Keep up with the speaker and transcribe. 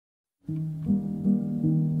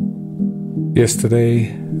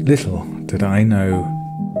Yesterday, little did I know.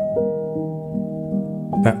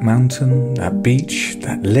 That mountain, that beach,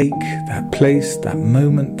 that lake, that place, that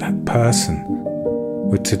moment, that person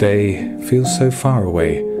would today feel so far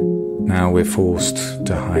away. Now we're forced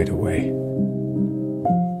to hide away.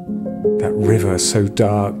 That river so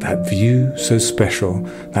dark, that view so special,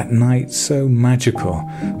 that night so magical,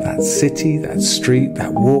 that city, that street,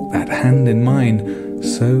 that walk, that hand in mine,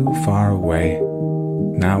 so far away.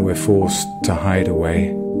 Now we're forced to hide away.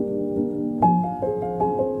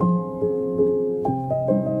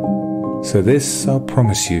 So this I'll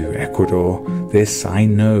promise you, Ecuador, this I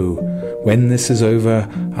know. When this is over,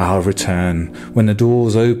 I'll return. When the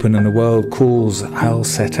doors open and the world calls, I'll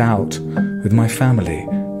set out with my family,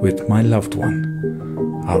 with my loved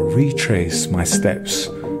one. I'll retrace my steps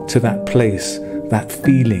to that place, that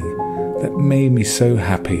feeling that made me so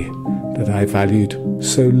happy, that I valued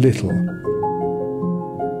so little.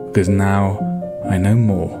 Because now I know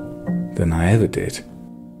more than I ever did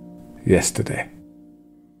yesterday.